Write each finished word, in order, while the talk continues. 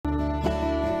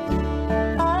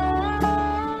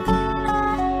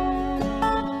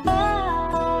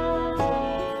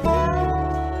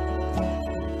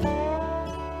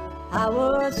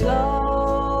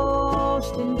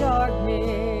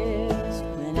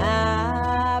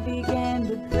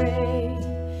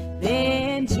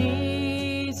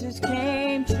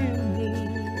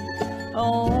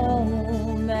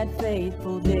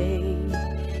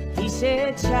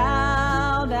said,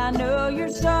 child, I know you're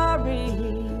sorry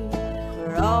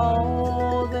for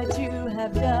all that you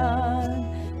have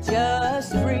done.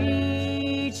 Just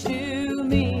reach to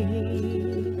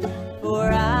me,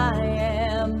 for I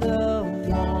am the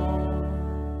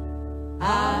one.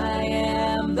 I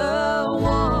am the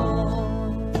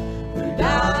one who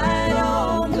died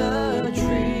on the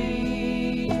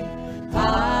tree.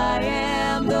 I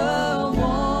am the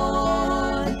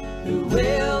one who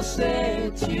will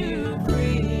set you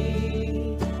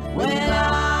free. When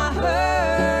I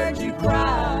heard you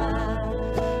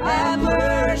cry, have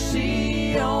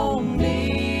mercy on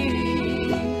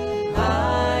me.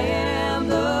 I am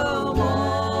the one.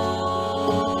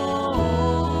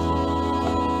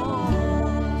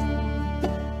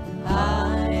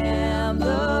 I am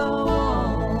the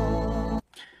one.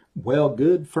 Well,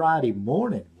 good Friday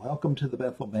morning. Welcome to the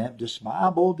Bethel Baptist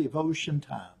Bible Devotion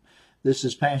Time. This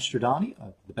is Pastor Donnie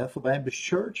of the Bethel Baptist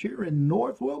Church here in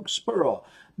North Wilkesboro,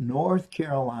 North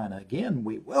Carolina. Again,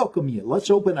 we welcome you. Let's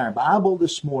open our Bible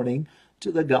this morning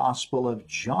to the Gospel of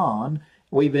John.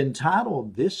 We've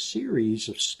entitled this series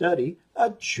of study,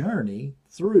 A Journey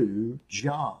Through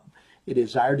John. It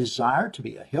is our desire to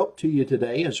be a help to you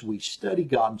today as we study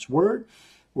God's Word.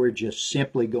 We're just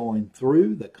simply going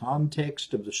through the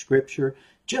context of the Scripture,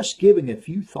 just giving a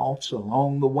few thoughts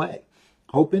along the way,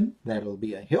 hoping that it'll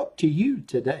be a help to you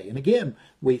today. And again,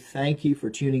 we thank you for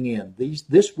tuning in.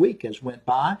 This week has went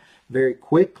by very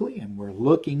quickly, and we're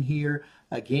looking here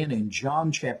again in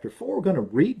John chapter 4. We're going to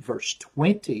read verse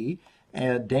 20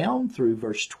 and down through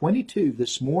verse 22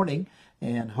 this morning,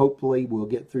 and hopefully we'll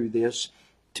get through this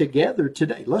together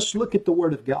today. Let's look at the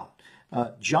Word of God.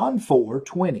 John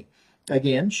 4:20.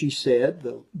 Again, she said,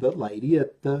 the lady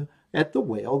at the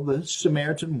well, the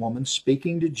Samaritan woman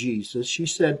speaking to Jesus, she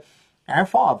said, our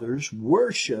fathers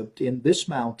worshipped in this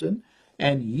mountain,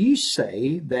 and ye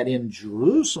say that in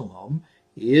Jerusalem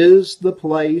is the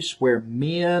place where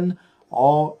men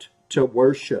ought to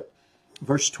worship.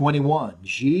 Verse 21,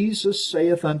 Jesus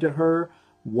saith unto her,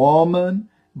 Woman,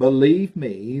 believe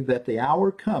me that the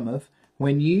hour cometh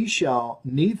when ye shall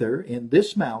neither in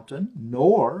this mountain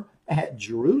nor at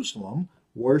Jerusalem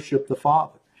worship the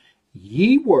Father.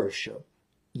 Ye worship,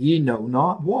 ye know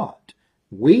not what.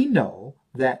 We know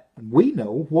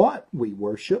what we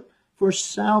worship, for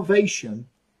salvation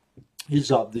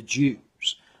is of the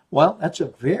Jews. Well, that's a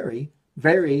very,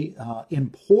 very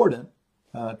important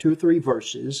 2 or 3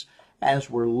 verses as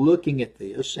we're looking at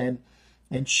this. And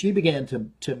she began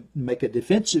to make a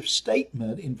defensive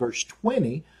statement in verse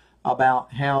 20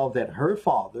 about how that her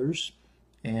fathers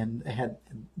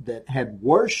had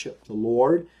worshipped the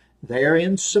Lord there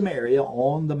in Samaria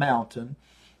on the mountain,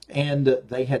 and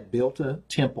they had built a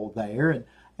temple there. And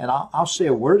I'll say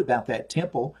a word about that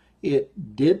temple.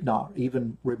 It did not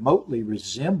even remotely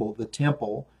resemble the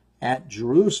temple at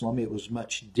Jerusalem. It was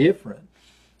much different.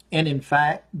 And in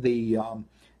fact, the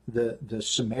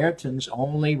Samaritans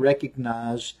only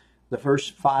recognized the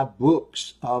first 5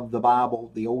 books of the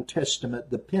Bible, the Old Testament,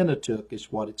 the Pentateuch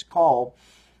is what it's called.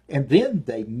 And then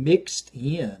they mixed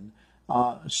in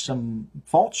some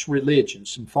false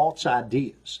religions, some false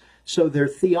ideas. So their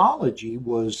theology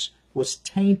was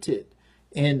tainted.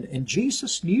 And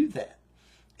Jesus knew that.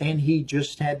 And he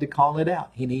just had to call it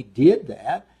out. And he did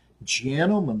that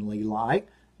gentlemanly like,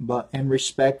 and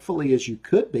respectfully as you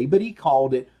could be, but he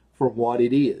called it for what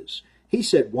it is. He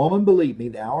said, Woman, believe me,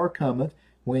 the hour cometh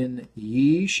when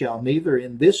ye shall neither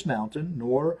in this mountain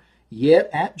nor yet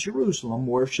at Jerusalem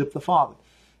worship the Father.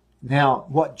 Now,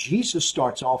 what Jesus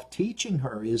starts off teaching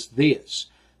her is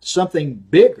this. Something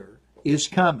bigger is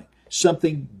coming.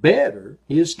 Something better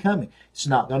is coming. It's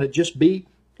not going to just be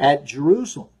at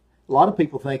Jerusalem. A lot of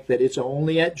people think that it's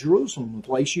only at Jerusalem, the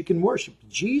place you can worship.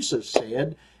 Jesus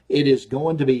said it is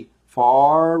going to be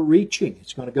far-reaching.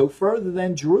 It's going to go further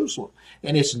than Jerusalem.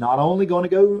 And it's not only going to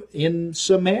go in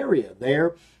Samaria,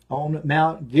 there on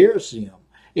Mount Gerizim.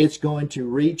 It's going to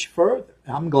reach further.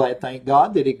 I'm glad, thank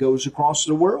God, that it goes across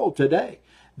the world today,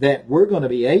 that we're going to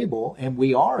be able, and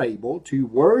we are able, to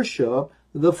worship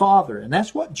the Father. And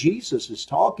that's what Jesus is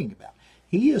talking about.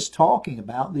 He is talking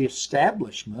about the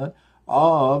establishment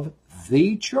of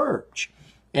the church.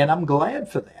 And I'm glad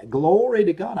for that. Glory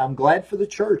to God. I'm glad for the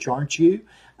church, aren't you?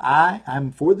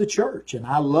 I'm for the church, and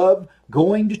I love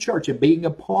going to church and being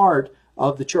a part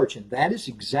of the church. And that is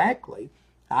exactly,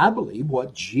 I believe,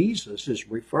 what Jesus is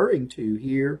referring to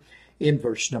here in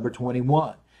verse number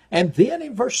 21. And then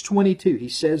in verse 22, he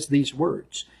says these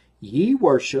words, Ye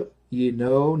worship, ye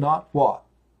know not what.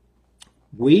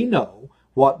 We know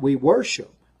what we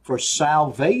worship, for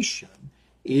salvation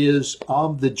is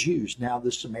of the Jews. Now,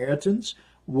 the Samaritans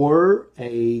were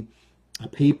a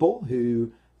people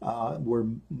who were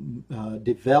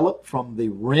developed from the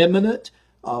remnant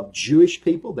of Jewish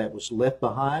people that was left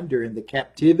behind during the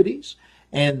captivities,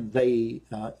 and they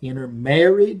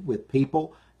intermarried with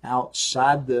people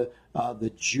outside the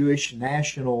Jewish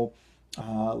national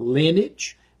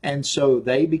lineage, and so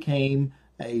they became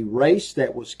a race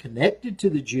that was connected to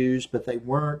the Jews, but they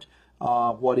weren't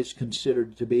what is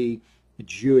considered to be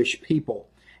Jewish people.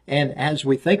 And as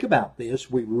we think about this,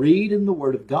 we read in the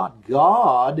Word of God,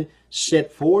 God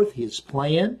set forth His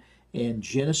plan in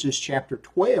Genesis chapter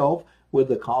 12 with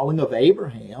the calling of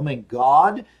Abraham, and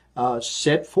God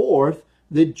set forth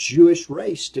the Jewish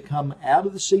race to come out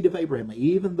of the seed of Abraham,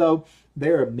 even though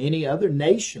there are many other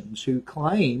nations who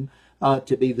claim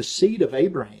to be the seed of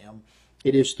Abraham.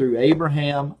 It is through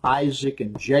Abraham, Isaac,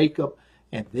 and Jacob,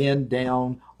 and then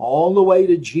down all the way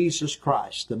to Jesus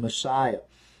Christ, the Messiah.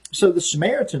 So the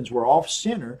Samaritans were off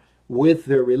center with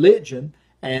their religion,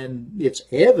 and it's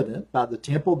evident by the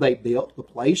temple they built, the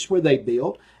place where they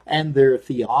built, and their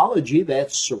theology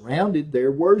that surrounded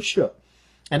their worship.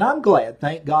 And I'm glad,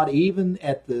 thank God, even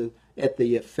at the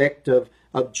effect of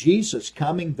Jesus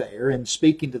coming there and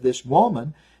speaking to this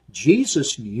woman,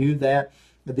 Jesus knew that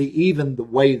even the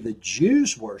way the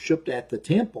Jews worshipped at the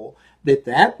temple,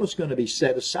 that was going to be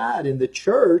set aside, and the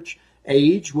church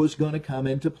age was going to come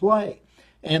into play.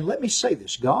 And let me say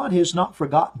this, God has not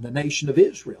forgotten the nation of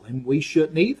Israel, and we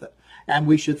shouldn't either. And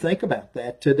we should think about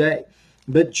that today.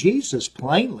 But Jesus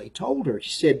plainly told her, He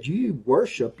said, you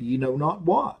worship ye know not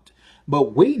what,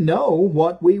 but we know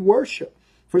what we worship,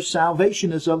 for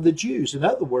salvation is of the Jews. In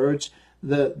other words,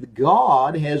 the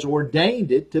God has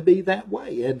ordained it to be that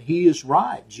way, and He is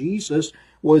right. Jesus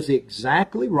was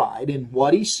exactly right in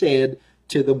what He said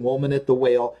to the woman at the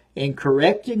well in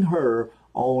correcting her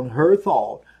on her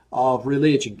thought of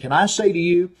religion. Can I say to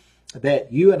you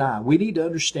that you and I, we need to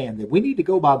understand that we need to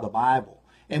go by the Bible,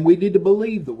 and we need to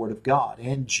believe the Word of God.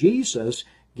 And Jesus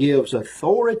gives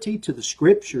authority to the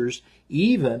Scriptures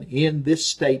even in this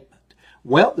statement.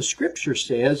 Well, the Scripture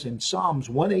says in Psalms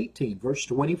 118, verse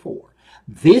 24,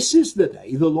 this is the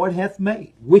day the Lord hath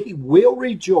made. We will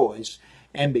rejoice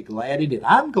and be glad in it.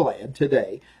 I'm glad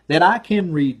today that I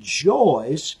can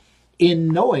rejoice in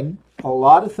knowing a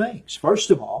lot of things.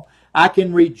 First of all, I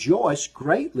can rejoice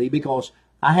greatly because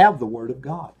I have the Word of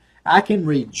God. I can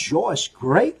rejoice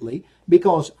greatly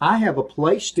because I have a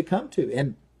place to come to.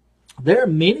 And there are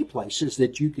many places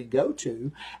that you can go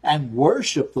to and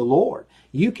worship the Lord.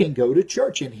 You can go to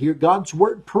church and hear God's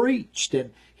Word preached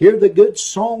and hear the good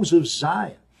songs of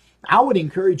Zion. I would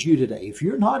encourage you today, if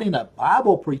you're not in a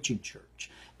Bible preaching church,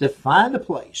 to find a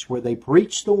place where they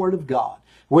preach the Word of God,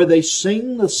 where they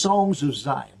sing the songs of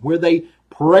Zion, where they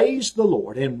praise the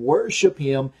Lord and worship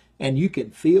Him, and you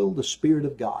can feel the Spirit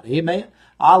of God. Amen.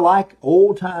 I like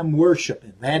old-time worship,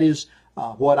 and that is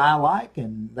what I like,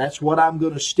 and that's what I'm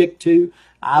going to stick to.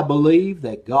 I believe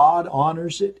that God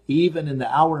honors it, even in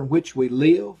the hour in which we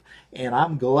live, and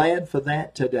I'm glad for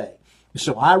that today.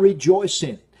 So I rejoice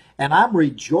in it, and I'm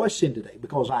rejoicing today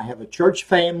because I have a church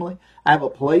family, I have a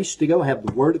place to go, I have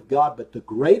the Word of God, but the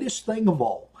greatest thing of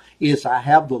all is I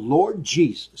have the Lord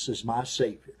Jesus as my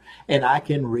Savior, and I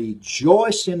can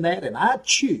rejoice in that, and I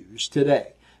choose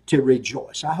today to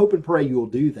rejoice. I hope and pray you'll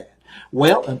do that.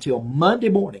 Well, until Monday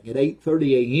morning at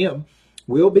 8:30 a.m.,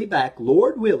 we'll be back,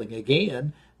 Lord willing,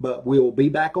 again, but we'll be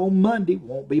back on Monday.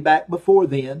 Won't be back before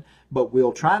then, but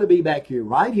we'll try to be back here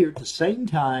right here at the same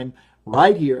time,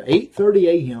 right here, 8:30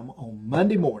 a.m. on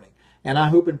Monday morning. And I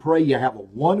hope and pray you have a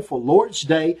wonderful Lord's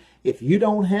Day. If you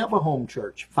don't have a home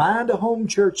church, find a home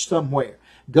church somewhere.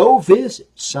 Go visit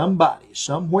somebody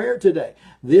somewhere today,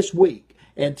 this week,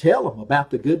 and tell them about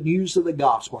the good news of the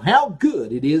gospel, how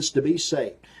good it is to be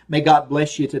saved. May God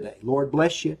bless you today. Lord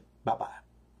bless you. Bye-bye.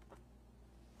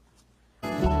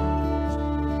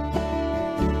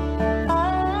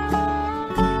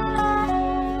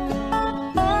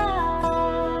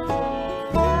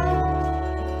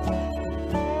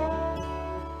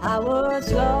 I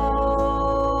was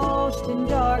lost in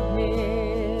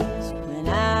darkness when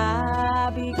I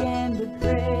began to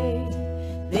pray.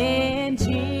 Then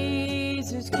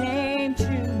Jesus came to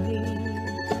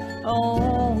me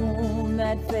on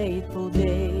that faithful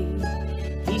day.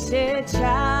 He said,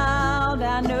 child,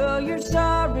 I know you're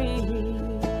sorry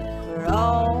for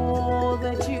all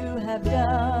that you have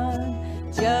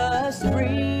done. Just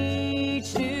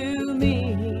reach to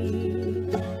me,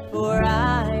 for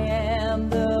I am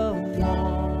the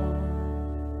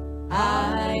one.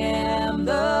 I am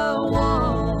the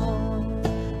one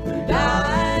who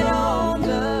died on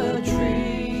the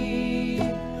tree.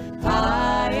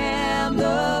 I am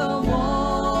the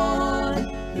one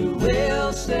who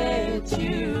will set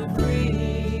you free.